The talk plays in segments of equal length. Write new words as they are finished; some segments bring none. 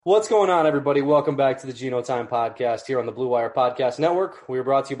What's going on, everybody? Welcome back to the Geno Time Podcast here on the Blue Wire Podcast Network. We are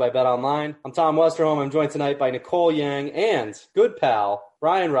brought to you by Bet Online. I'm Tom Westerholm. I'm joined tonight by Nicole Yang and good pal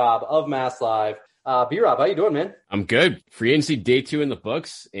Brian Robb of Mass Live. B-Rob, how you doing, man? I'm good. Free agency day 2 in the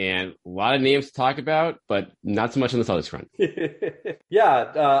books, and a lot of names to talk about, but not so much on the Celtics front.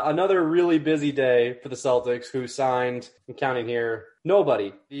 Another really busy day for the Celtics, who signed, I'm counting here,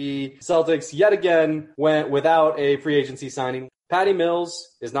 nobody. The Celtics yet again went without a free agency signing. Patty Mills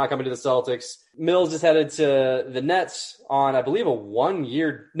is not coming to the Celtics. Mills is headed to the Nets on, I believe, a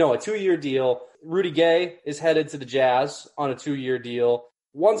 2-year deal. Rudy Gay is headed to the Jazz on a 2-year deal.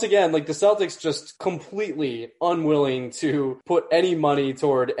 Once again, the Celtics just completely unwilling to put any money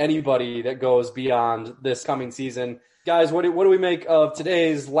toward anybody that goes beyond this coming season. Guys, what do we make of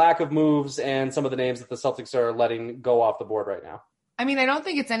today's lack of moves and some of the names that the Celtics are letting go off the board right now? I mean, I don't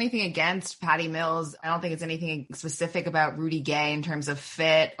think it's anything against Patty Mills. I don't think it's anything specific about Rudy Gay in terms of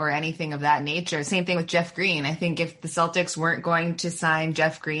fit or anything of that nature. Same thing with Jeff Green. I think if the Celtics weren't going to sign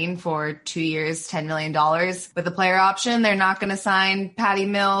Jeff Green for 2 years, $10 million with a player option, they're not going to sign Patty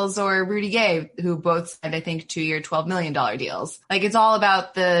Mills or Rudy Gay, who both signed, I think, 2-year, $12 million deals. It's all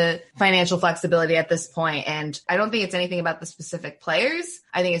about the financial flexibility at this point. And I don't think it's anything about the specific players.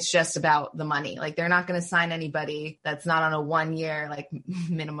 I think it's just about the money. They're not going to sign anybody that's not on a 1-year,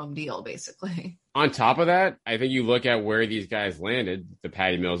 minimum deal, basically. On top of that, I think you look at where these guys landed, the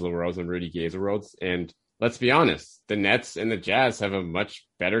Patty Mills of the world and Rudy Gay's of the world, and let's be honest, the Nets and the Jazz have a much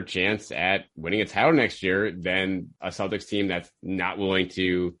better chance at winning a title next year than a Celtics team that's not willing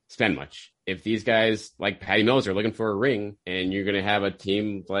to spend much. If these guys like Patty Mills are looking for a ring and you're going to have a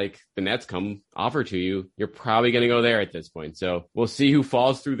team like the Nets come offer to you, you're probably going to go there at this point. So we'll see who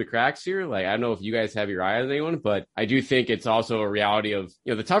falls through the cracks here. I don't know if you guys have your eye on anyone, but I do think it's also a reality of,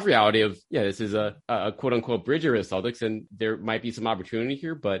 the tough reality of, this is a quote unquote bridge year with Celtics, and there might be some opportunity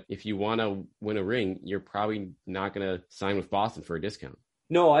here. But if you want to win a ring, you're probably not going to sign with Boston for a discount.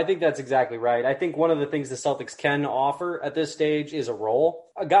 No, I think that's exactly right. I think one of the things the Celtics can offer at this stage is a role.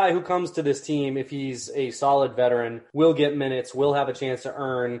 A guy who comes to this team, if he's a solid veteran, will get minutes, will have a chance to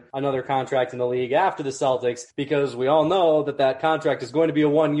earn another contract in the league after the Celtics, because we all know that contract is going to be a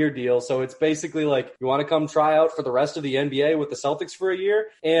 1-year deal. So it's basically you want to come try out for the rest of the NBA with the Celtics for a year.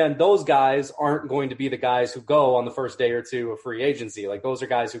 And those guys aren't going to be the guys who go on the first day or two of free agency. Those are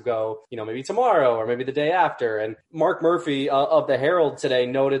guys who go, maybe tomorrow or maybe the day after. And Mark Murphy of the Herald today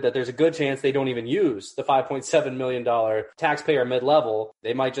noted that there's a good chance they don't even use the $5.7 million taxpayer mid-level.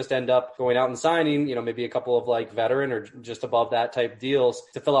 They might just end up going out and signing, maybe a couple of veteran or just above that type deals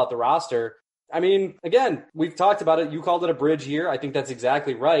to fill out the roster. I mean, again, we've talked about it. You called it a bridge year. I think that's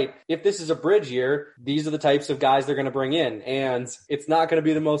exactly right. If this is a bridge year, these are the types of guys they're going to bring in. And it's not going to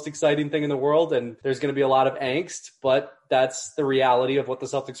be the most exciting thing in the world. And there's going to be a lot of angst, but that's the reality of what the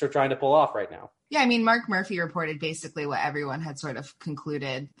Celtics are trying to pull off right now. Yeah, I mean, Mark Murphy reported basically what everyone had sort of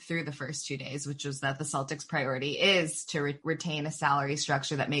concluded through the first 2 days, which was that the Celtics' priority is to retain a salary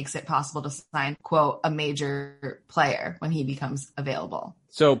structure that makes it possible to sign, quote, a major player when he becomes available.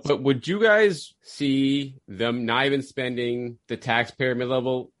 So, but would you guys see them not even spending the taxpayer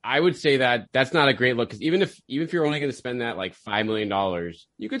mid-level? I would say that that's not a great look, because even if you're only going to spend that $5 million,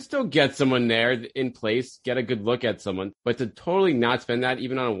 you could still get someone there in place, get a good look at someone. But to totally not spend that,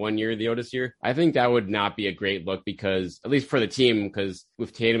 even on a 1-year deal this year, I think that would not be a great look, because at least for the team, because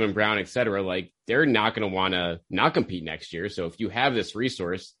with Tatum and Brown, et cetera, they're not going to want to not compete next year. So if you have this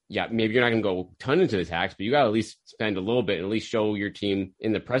resource, maybe you're not going to go ton into the tax, but you got to at least spend a little bit and at least show your team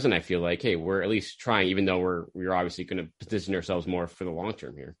in the present. I feel hey, we're at least trying, even though we're obviously going to position ourselves more for the long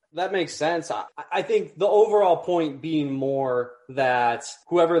term here. That makes sense. I think the overall point being more that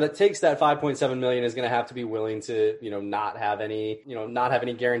whoever that takes that $5.7 million is going to have to be willing to, not have any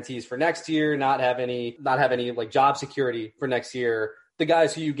guarantees for next year, not have any job security for next year. The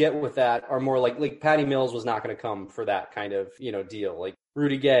guys who you get with that are more like Patty Mills was not going to come for that kind of, deal.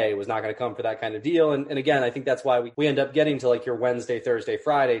 Rudy Gay was not going to come for that kind of deal. And again, I think that's why we end up getting to your Wednesday, Thursday,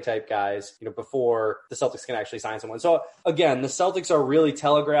 Friday type guys, before the Celtics can actually sign someone. So again, the Celtics are really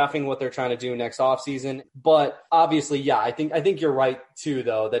telegraphing what they're trying to do next offseason. But obviously, I think you're right too,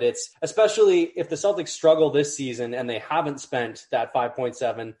 though, that it's, especially if the Celtics struggle this season and they haven't spent that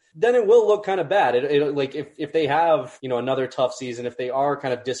 5.7, then it will look kind of bad. If they have, another tough season, if they are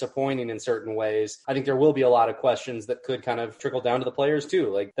kind of disappointing in certain ways, I think there will be a lot of questions that could kind of trickle down to the players players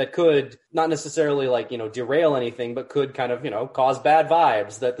too, like that could not necessarily like, derail anything, but could kind of, cause bad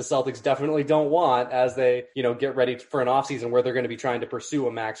vibes that the Celtics definitely don't want as they, get ready for an offseason where they're going to be trying to pursue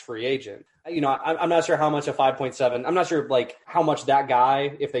a max free agent. I'm not sure how much a 5.7, I'm not sure like how much that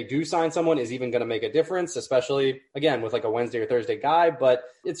guy, if they do sign someone, is even going to make a difference, especially again with like a Wednesday or Thursday guy, but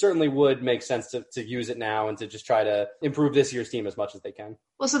it certainly would make sense to use it now and to just try to improve this year's team as much as they can.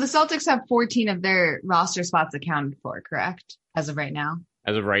 Well, so the Celtics have 14 of their roster spots accounted for, correct? As of right now?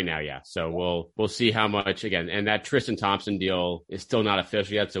 As of right now, yeah. So we'll see how much again, and that Tristan Thompson deal is still not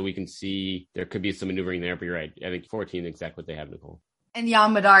official yet, so we can see there could be some maneuvering there, but you're right. I think 14 is exactly what they have, Nicole. And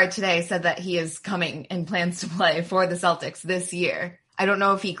Jan Madar today said that he is coming and plans to play for the Celtics this year. I don't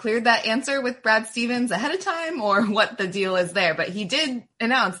know if he cleared that answer with Brad Stevens ahead of time or what the deal is there, but he did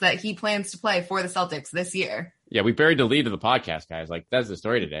announce that he plans to play for the Celtics this year. Yeah, we buried the lead of the podcast, guys. Like, that's the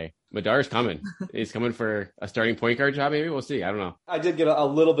story today. Madar's coming. He's coming for a starting point guard job, maybe? We'll see. I don't know. I did get a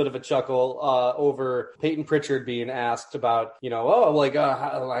little bit of a chuckle over Peyton Pritchard being asked about,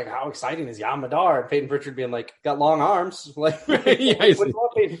 how exciting is Jan Madar? And Peyton Pritchard being like, got long arms. Like, yeah, what do you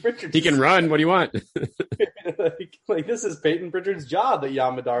want Peyton Pritchard to He can run. What do you want? like, this is Peyton Pritchard's job that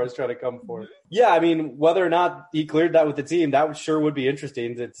Jan Madar is trying to come for. Yeah, I mean, whether or not he cleared that with the team, that sure would be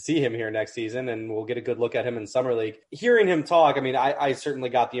interesting to see him here next season, and we'll get a good look at him in Summer League. Hearing him talk, I mean, I certainly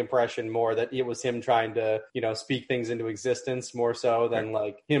got the impression more that it was him trying to, speak things into existence more so than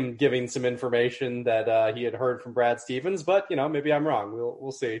like him giving some information that he had heard from Brad Stevens. But, maybe I'm wrong.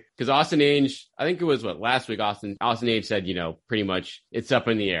 We'll see. Because Austin Ainge, I think it was last week, Austin Ainge said, pretty much it's up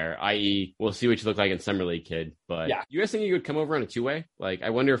in the air, i.e. we'll see what you look like in Summer League, kid. But yeah, you guys think you would come over on a two-way? Like,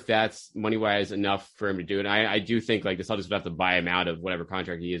 I wonder if that's money-wise enough for him to do it. I do think like the Celtics would have to buy him out of whatever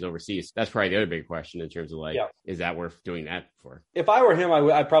contract he is overseas. That's probably the other big question in terms of like, is that worth doing that for? If I were him,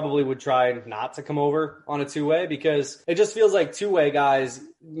 I probably would try not to come over on a two-way, because it just feels like two-way guys,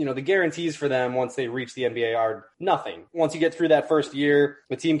 the guarantees for them once they reach the NBA are nothing. Once you get through that first year,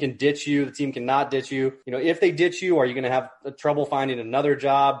 the team can ditch you, the team can not ditch you. If they ditch you, are you going to have trouble finding another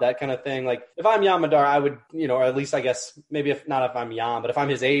job, that kind of thing? Like, if I'm Jan Madar, I would, or at least I guess maybe if I'm Jan, but if I'm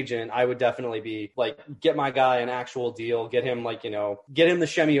his agent, I would definitely be like, get my guy an actual deal, get him like, get him the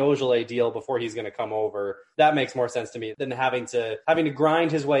Shemi Ojeleye deal before he's going to come over. That makes more sense to me than having to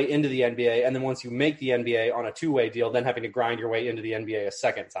grind his way into the NBA, and then once you make the NBA on a two-way deal, then having to grind your way into the NBA a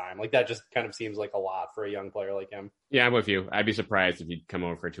second time. Like, that just kind of seems like a lot for a young player like him. Yeah, I'm with you. I'd be surprised if he'd come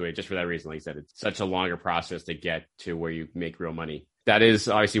over for a two-way just for that reason. Like you said, it's such a longer process to get to where you make real money. That is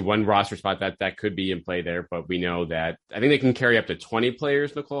obviously one roster spot that could be in play there, but we know that I think they can carry up to 20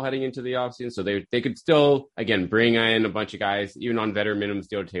 players, Nicole, heading into the offseason. So they could still, again, bring in a bunch of guys, even on veteran minimums,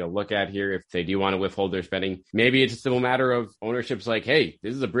 deal to take a look at here if they do want to withhold their spending. Maybe it's a simple matter of ownership's like, hey,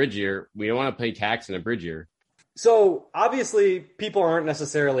 this is a bridge year. We don't want to pay tax in a bridge year. So obviously people aren't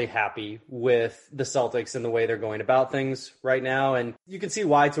necessarily happy with the Celtics and the way they're going about things right now. And you can see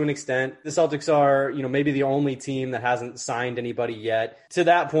why to an extent. The Celtics are, maybe the only team that hasn't signed anybody yet. To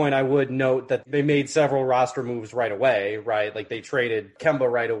that point, I would note that they made several roster moves right away, right? Like they traded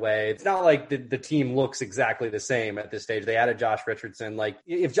Kemba right away. It's not like the team looks exactly the same at this stage. They added Josh Richardson. Like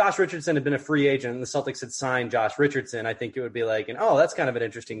if Josh Richardson had been a free agent and the Celtics had signed Josh Richardson, I think it would be like, that's kind of an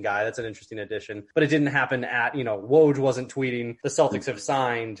interesting guy. That's an interesting addition. But it didn't happen at, Woj wasn't tweeting the Celtics have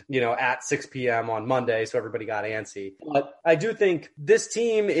signed, at 6 p.m. on Monday, so everybody got antsy. But I do think this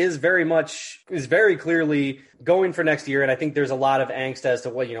team is very clearly going for next year, and I think there's a lot of angst as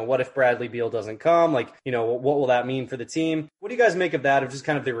to what if Bradley Beal doesn't come? Like, what will that mean for the team? What do you guys make of that, of just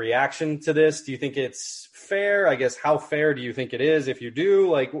kind of the reaction to this? Do you think it's fair? I guess, how fair do you think it is? If you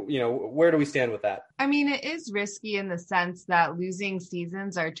do, like, where do we stand with that? I mean, it is risky in the sense that losing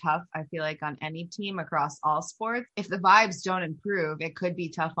seasons are tough, I feel like, on any team across all sports. If the vibes don't improve, it could be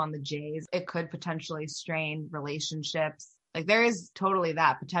tough on the Jays. It could potentially strain relationships. Like, there is totally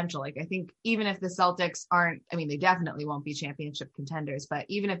that potential. Like, I think even if the Celtics aren't, they definitely won't be championship contenders, but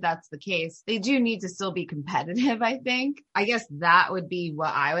even if that's the case, they do need to still be competitive, I think. I guess that would be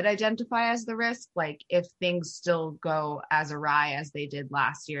what I would identify as the risk. Like, if things still go as awry as they did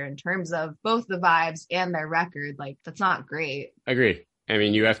last year in terms of both the vibes and their record, like, that's not great. Agree.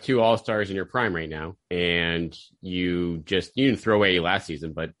 You have two all-stars in your prime right now, and you didn't throw away last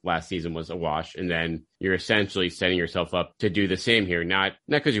season, but last season was a wash. And then you're essentially setting yourself up to do the same here. Not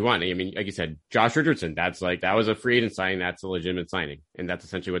because you want it. Like you said, Josh Richardson, that was a free agent signing. That's a legitimate signing. And that's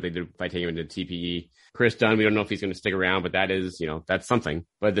essentially what they did by taking him into TPE. Chris Dunn, we don't know if he's going to stick around, but that is, that's something.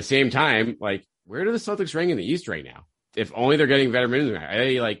 But at the same time, like, where do the Celtics rank in the East right now? If only they're getting veteran minutes, are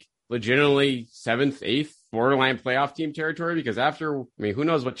they like legitimately 7th, 8th? Borderline playoff team territory? Because after, who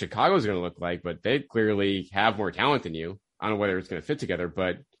knows what Chicago's going to look like, but they clearly have more talent than you. I don't know whether it's going to fit together,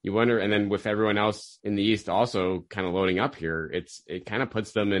 but you wonder. And then with everyone else in the East also kind of loading up here, it kind of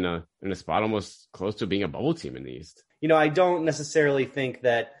puts them in a spot almost close to being a bubble team in the East. I don't necessarily think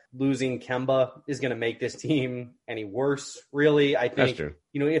that losing Kemba is going to make this team any worse, really. I think, that's true.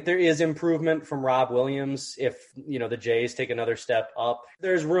 If there is improvement from Rob Williams, if, the Jays take another step up,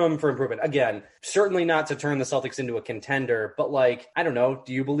 there's room for improvement. Again, certainly not to turn the Celtics into a contender, but I don't know.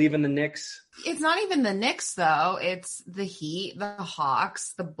 Do you believe in the Knicks? It's not even the Knicks, though. It's the Heat, the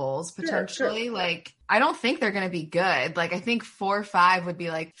Hawks, the Bulls, potentially. Sure. I don't think they're going to be good. I think 4 or 5 would be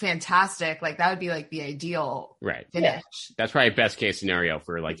fantastic. That would be the ideal finish. Yeah. That's probably best case scenario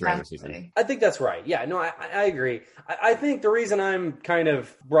for the regular season. I think that's right. Yeah, no, I agree. I think the reason I'm kind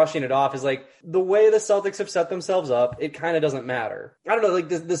of brushing it off is the way the Celtics have set themselves up, it kind of doesn't matter. I don't know.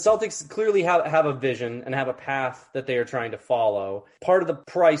 The Celtics clearly have a vision and have a path that they are trying to follow. Part of the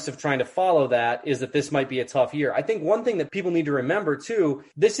price of trying to follow that is that this might be a tough year. I think one thing that people need to remember too,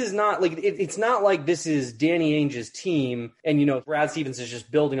 this is not it's not like this is Danny Ainge's team and Brad Stevens is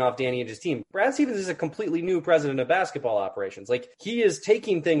just building off Danny Ainge's team. Brad Stevens is a completely new president of basketball operations. He is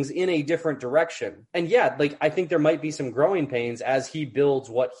taking things in a different direction. And yeah, I think there might be some growing pains as he builds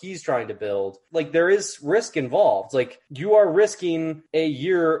what he's trying to build. There is risk involved. You are risking a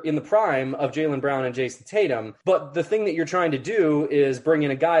year in the prime of Jaylen Brown and Jason Tatum, but the thing that you're trying to do is bring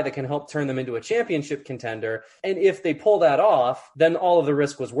in a guy that can help turn them into a championship contender. And if they pull that off, then all of the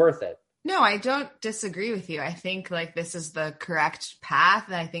risk was worth it. No, I don't disagree with you. I think this is the correct path,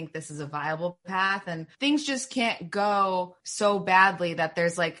 and I think this is a viable path, and things just can't go so badly that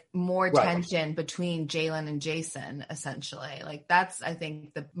there's more tension between Jaylen and Jason, essentially. That's, I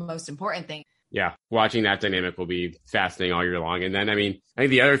think, the most important thing. Yeah, watching that dynamic will be fascinating all year long. And then, I think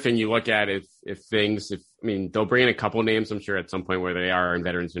the other thing you look at they'll bring in a couple names, I'm sure, at some point where they are in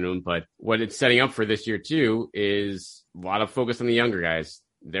veterans minimum, but what it's setting up for this year too is a lot of focus on the younger guys.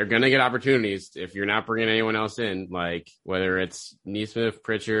 They're going to get opportunities if you're not bringing anyone else in, whether it's Nesmith,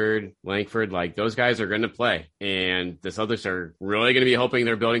 Pritchard, Langford, those guys are going to play. And the Celtics are really going to be hoping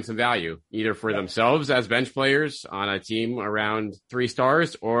they're building some value, either for themselves as bench players on a team around 3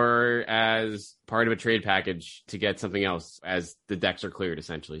 stars or as part of a trade package to get something else as the decks are cleared,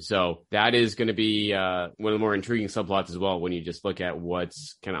 essentially. So that is going to be one of the more intriguing subplots as well when you just look at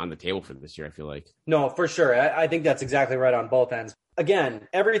what's kind of on the table for this year, I feel like. No, for sure. I think that's exactly right on both ends. Again,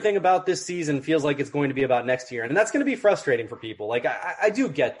 everything about this season feels like it's going to be about next year, and that's going to be frustrating for people. I do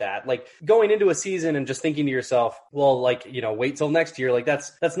get that. Going into a season and just thinking to yourself, well, wait till next year.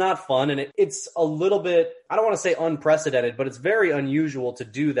 That's not fun, and it's a little bit, I don't want to say unprecedented, but it's very unusual to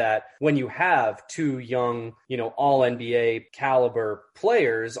do that when you have 2 young, all NBA caliber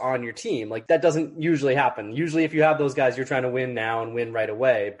players on your team. That doesn't usually happen. Usually if you have those guys, you're trying to win now and win right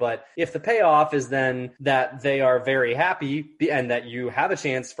away. But if the payoff is then that they are very happy and that you have a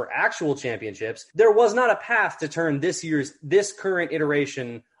chance for actual championships, there was not a path to turn this current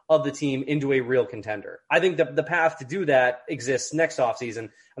iteration of the team into a real contender. I think the path to do that exists next offseason,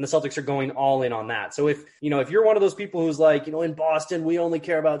 and the Celtics are going all in on that. So if you're one of those people who's in Boston, we only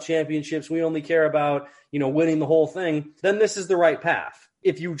care about championships, we only care about, winning the whole thing, then this is the right path.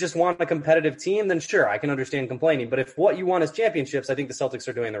 If you just want a competitive team, then sure, I can understand complaining. But if what you want is championships, I think the Celtics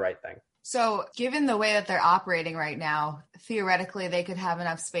are doing the right thing. So given the way that they're operating right now, theoretically, they could have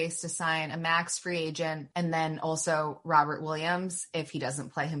enough space to sign a max free agent and then also Robert Williams if he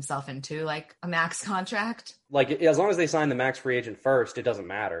doesn't play himself into a max contract. As long as they sign the max free agent first, it doesn't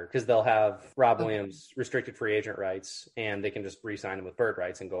matter because they'll have Rob Williams restricted free agent rights and they can just re-sign him with bird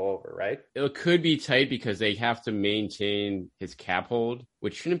rights and go over, right? It could be tight because they have to maintain his cap hold,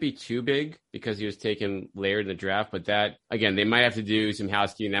 which shouldn't be too big because he was taken later in the draft. But that, again, they might have to do some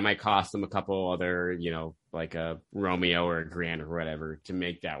housekeeping. That might cost them a couple other, like a Romeo or a Grant or whatever to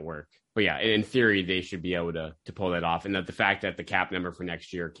make that work. But yeah, in theory, they should be able to pull that off. And that the fact that the cap number for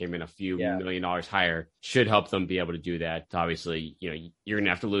next year came in a few $1 million higher should help them be able to do that. Obviously, you're going to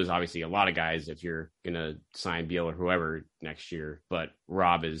have to lose, obviously, a lot of guys if you're going to sign Beal or whoever next year. But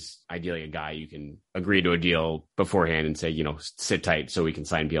Rob is ideally a guy you can agree to a deal beforehand and say, sit tight so we can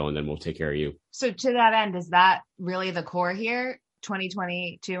sign Beal and then we'll take care of you. So to that end, is that really the core here?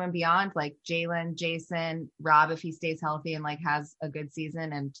 2022 and beyond, Jaylen, Jason, Rob, if he stays healthy and has a good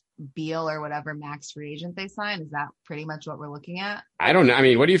season, and Beal or whatever max free agent they sign? Is that pretty much what we're looking at? I don't know. I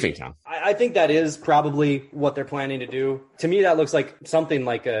mean, what do you think, Tom? I think that is probably what they're planning to do. To me, that looks like something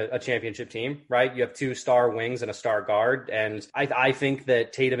like a championship team, right? You have 2 star wings and a star guard. And I think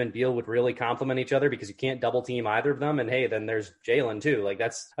that Tatum and Beal would really complement each other because you can't double team either of them. And hey, then there's Jaylen too. Like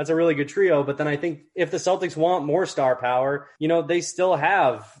that's a really good trio. But then I think if the Celtics want more star power, they still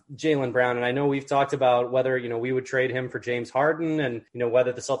have Jaylen Brown. And I know we've talked about whether, we would trade him for James Harden and,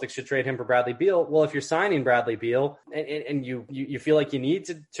 whether the Celtics should trade him for Bradley Beal. Well, if you're signing Bradley Beal and you feel like you need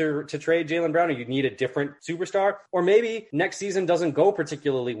to trade Jaylen Brown or you need a different superstar, or maybe next season doesn't go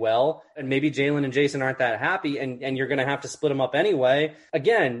particularly well and maybe Jaylen and Jason aren't that happy and you're going to have to split them up anyway.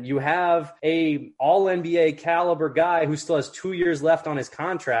 Again, you have a all NBA caliber guy who still has 2 years left on his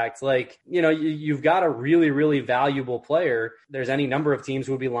contract. Like, you've got a really, really valuable player. There's any number of teams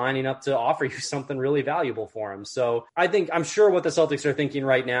who would be lining up to offer you something really valuable for him. So I'm sure what the Celtics are thinking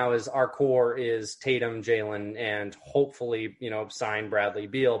right now is our core is Tatum, Jaylen, and hopefully, sign Bradley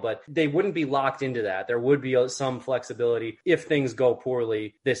Beal, but they wouldn't be locked into that. There would be some flexibility if things go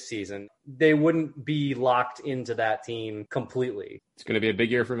poorly this season. They wouldn't be locked into that team completely. It's going to be a big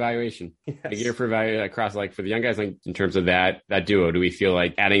year for evaluation. Yes. Big year for evaluation across, like for the young guys, like in terms of that duo. Do we feel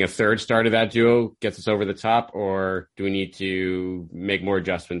like adding a third star to that duo gets us over the top, or do we need to make more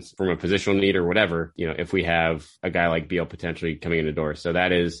adjustments from a positional need or whatever, if we have a guy like Beal potentially coming in the door? So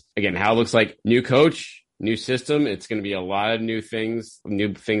that is, again, how it looks like. New coach, new system. It's going to be a lot of new things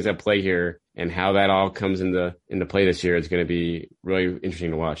at play here, and how that all comes into play this year is going to be really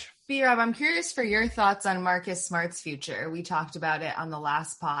interesting to watch. B-Rob, I'm curious for your thoughts on Marcus Smart's future. We talked about it on the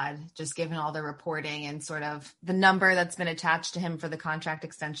last pod, just given all the reporting and sort of the number that's been attached to him for the contract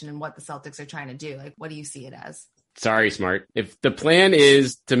extension and what the Celtics are trying to do. Like, what do you see it as? Sorry, Smart. If the plan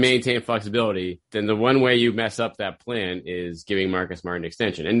is to maintain flexibility, then the one way you mess up that plan is giving Marcus Smart an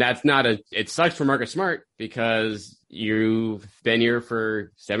extension. And that's it sucks for Marcus Smart because you've been here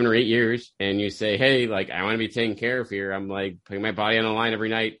for 7 or 8 years and you say, hey, like, I want to be taken care of here. I'm like putting my body on the line every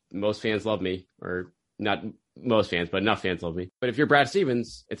night. Most fans love me, or not most fans, but enough fans love me. But if you're Brad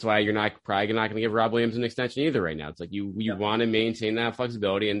Stevens, it's why you're probably not going to give Rob Williams an extension either right now. It's like you want to maintain that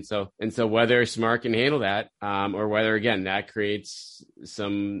flexibility. And so whether Smart can handle that, or whether, again, that creates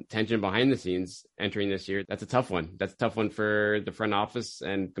some tension behind the scenes entering this year, that's a tough one. That's a tough one for the front office,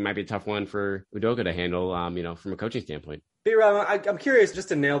 and it might be a tough one for Udoka to handle, from a coaching standpoint. B-Rob, I'm curious just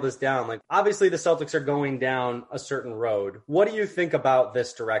to nail this down. Like, obviously the Celtics are going down a certain road. What do you think about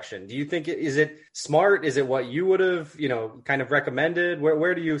this direction? Do you think is it smart? Is it what you would have, kind of recommended?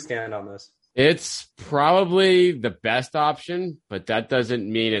 Where do you stand on this? It's probably the best option, but that doesn't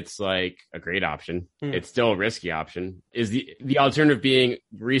mean it's like a great option. It's still a risky option. Is the alternative being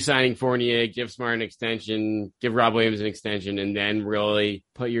re-signing Fournier, give Smart an extension, give Rob Williams an extension, and then really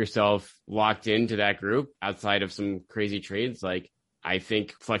put yourself locked into that group outside of some crazy trades? Like, I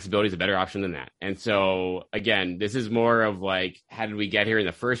think flexibility is a better option than that. And so, again, this is more of like, how did we get here in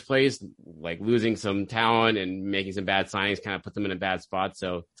the first place? Like losing some talent and making some bad signings kind of put them in a bad spot.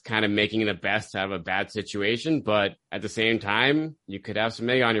 So it's kind of making the best out of a bad situation. But at the same time, you could have some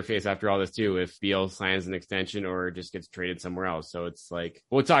egg on your face after all this too, if Beal signs an extension or just gets traded somewhere else. So it's like,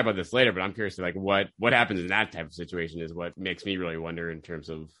 we'll talk about this later, but I'm curious to like what happens in that type of situation is what makes me really wonder in terms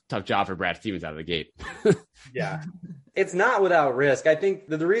of tough job for Brad Stevens out of the gate. Yeah. It's not without risk. I think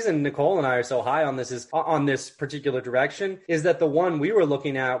the reason Nicole and I are so high on this is on this particular direction is that the one we were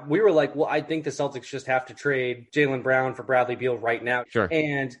looking at, we were like, well, I think the Celtics just have to trade Jaylen Brown for Bradley Beal right now. Sure.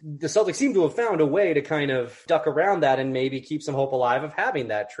 And the Celtics seem to have found a way to kind of duck around that and maybe keep some hope alive of having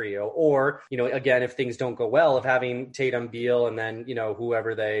that trio. Or, again, if things don't go well, of having Tatum, Beal, and then,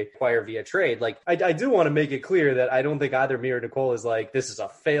 whoever they acquire via trade. Like, I do want to make it clear that I don't think either me or Nicole is like, this is a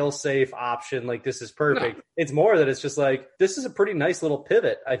fail-safe option. Like, this is perfect. No. It's more that it's just like, this is a pretty nice little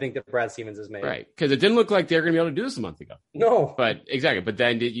pivot, I think, that Brad Stevens has made. Right. Because it didn't look like they were going to be able to do this a month ago. No. But exactly. But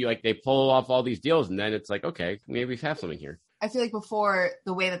then they pull off all these deals and then it's like, okay, maybe we have something here. I feel like before,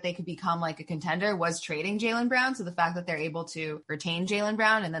 the way that they could become like a contender was trading Jaylen Brown. So the fact that they're able to retain Jaylen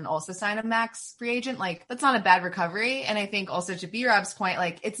Brown and then also sign a max free agent, like, that's not a bad recovery. And I think also to B-Rob's point,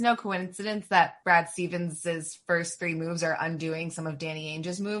 like, it's no coincidence that Brad Stevens' first 3 moves are undoing some of Danny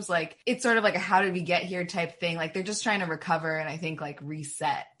Ainge's moves. Like, it's sort of like a how did we get here type thing. Like, they're just trying to recover and I think like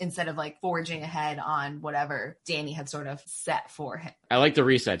reset instead of like forging ahead on whatever Danny had sort of set for him. I like the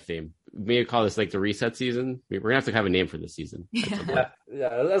reset theme. Maybe call this like the reset season. We're gonna have to have a name for this season. Yeah,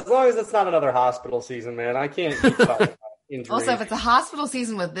 as long as it's not another hospital season, man. I can't keep talking about injuries. Also, if it's a hospital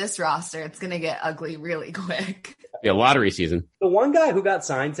season with this roster, it's gonna get ugly really quick. Yeah, lottery season. The one guy who got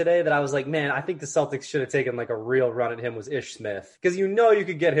signed today that I was like, man, I think the Celtics should have taken like a real run at him was Ish Smith. Because you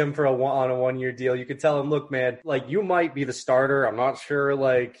could get him for on a 1-year deal. You could tell him, look, man, like you might be the starter. I'm not sure.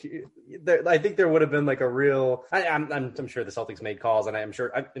 Like, I think there would have been like a real. I'm sure the Celtics made calls, and I'm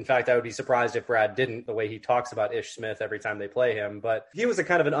sure. In fact, I would be surprised if Brad didn't. The way he talks about Ish Smith every time they play him, but he was a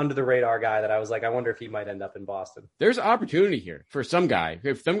kind of an under the radar guy that I was like, I wonder if he might end up in Boston. There's opportunity here for some guy.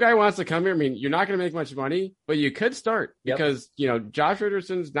 If some guy wants to come here, I mean, you're not going to make much money, but you could start because, Josh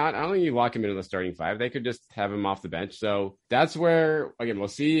Richardson's not, I don't think you lock him into the starting five. They could just have him off the bench. So that's where, again, we'll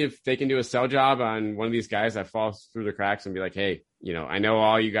see if they can do a sell job on one of these guys that falls through the cracks and be like, hey, I know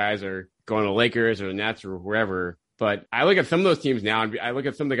all you guys are going to Lakers or the Nets or wherever, but I look at some of those teams now and I look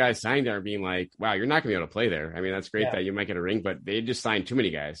at some of the guys signed there and being like, wow, you're not going to be able to play there. I mean, that's great that you might get a ring, but they just signed too many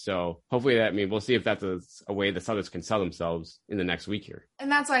guys. So hopefully we'll see if that's a way the Celtics can sell themselves in the next week here.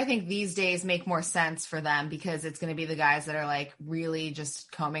 And that's why I think these days make more sense for them because it's going to be the guys that are like really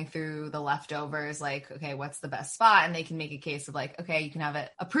just combing through the leftovers. Like, okay, what's the best spot? And they can make a case of like, okay, you can have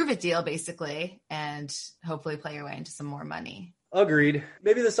a prove it deal basically, and hopefully play your way into some more money. Agreed.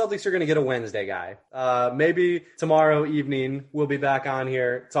 Maybe the Celtics are going to get a Wednesday guy. Maybe tomorrow evening we'll be back on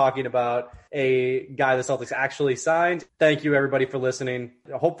here talking about a guy the Celtics actually signed. Thank you, everybody, for listening.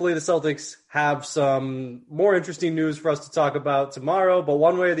 Hopefully the Celtics have some more interesting news for us to talk about tomorrow, but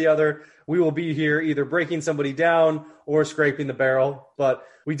one way or the other, we will be here either breaking somebody down or scraping the barrel. But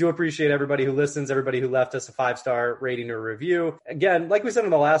we do appreciate everybody who listens, everybody who left us a 5-star rating or review. Again, like we said in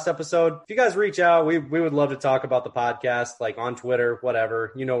the last episode, if you guys reach out, we would love to talk about the podcast, like on Twitter,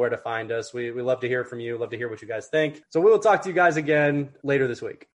 whatever. You know where to find us. We love to hear from you, love to hear what you guys think. So we will talk to you guys again later this week.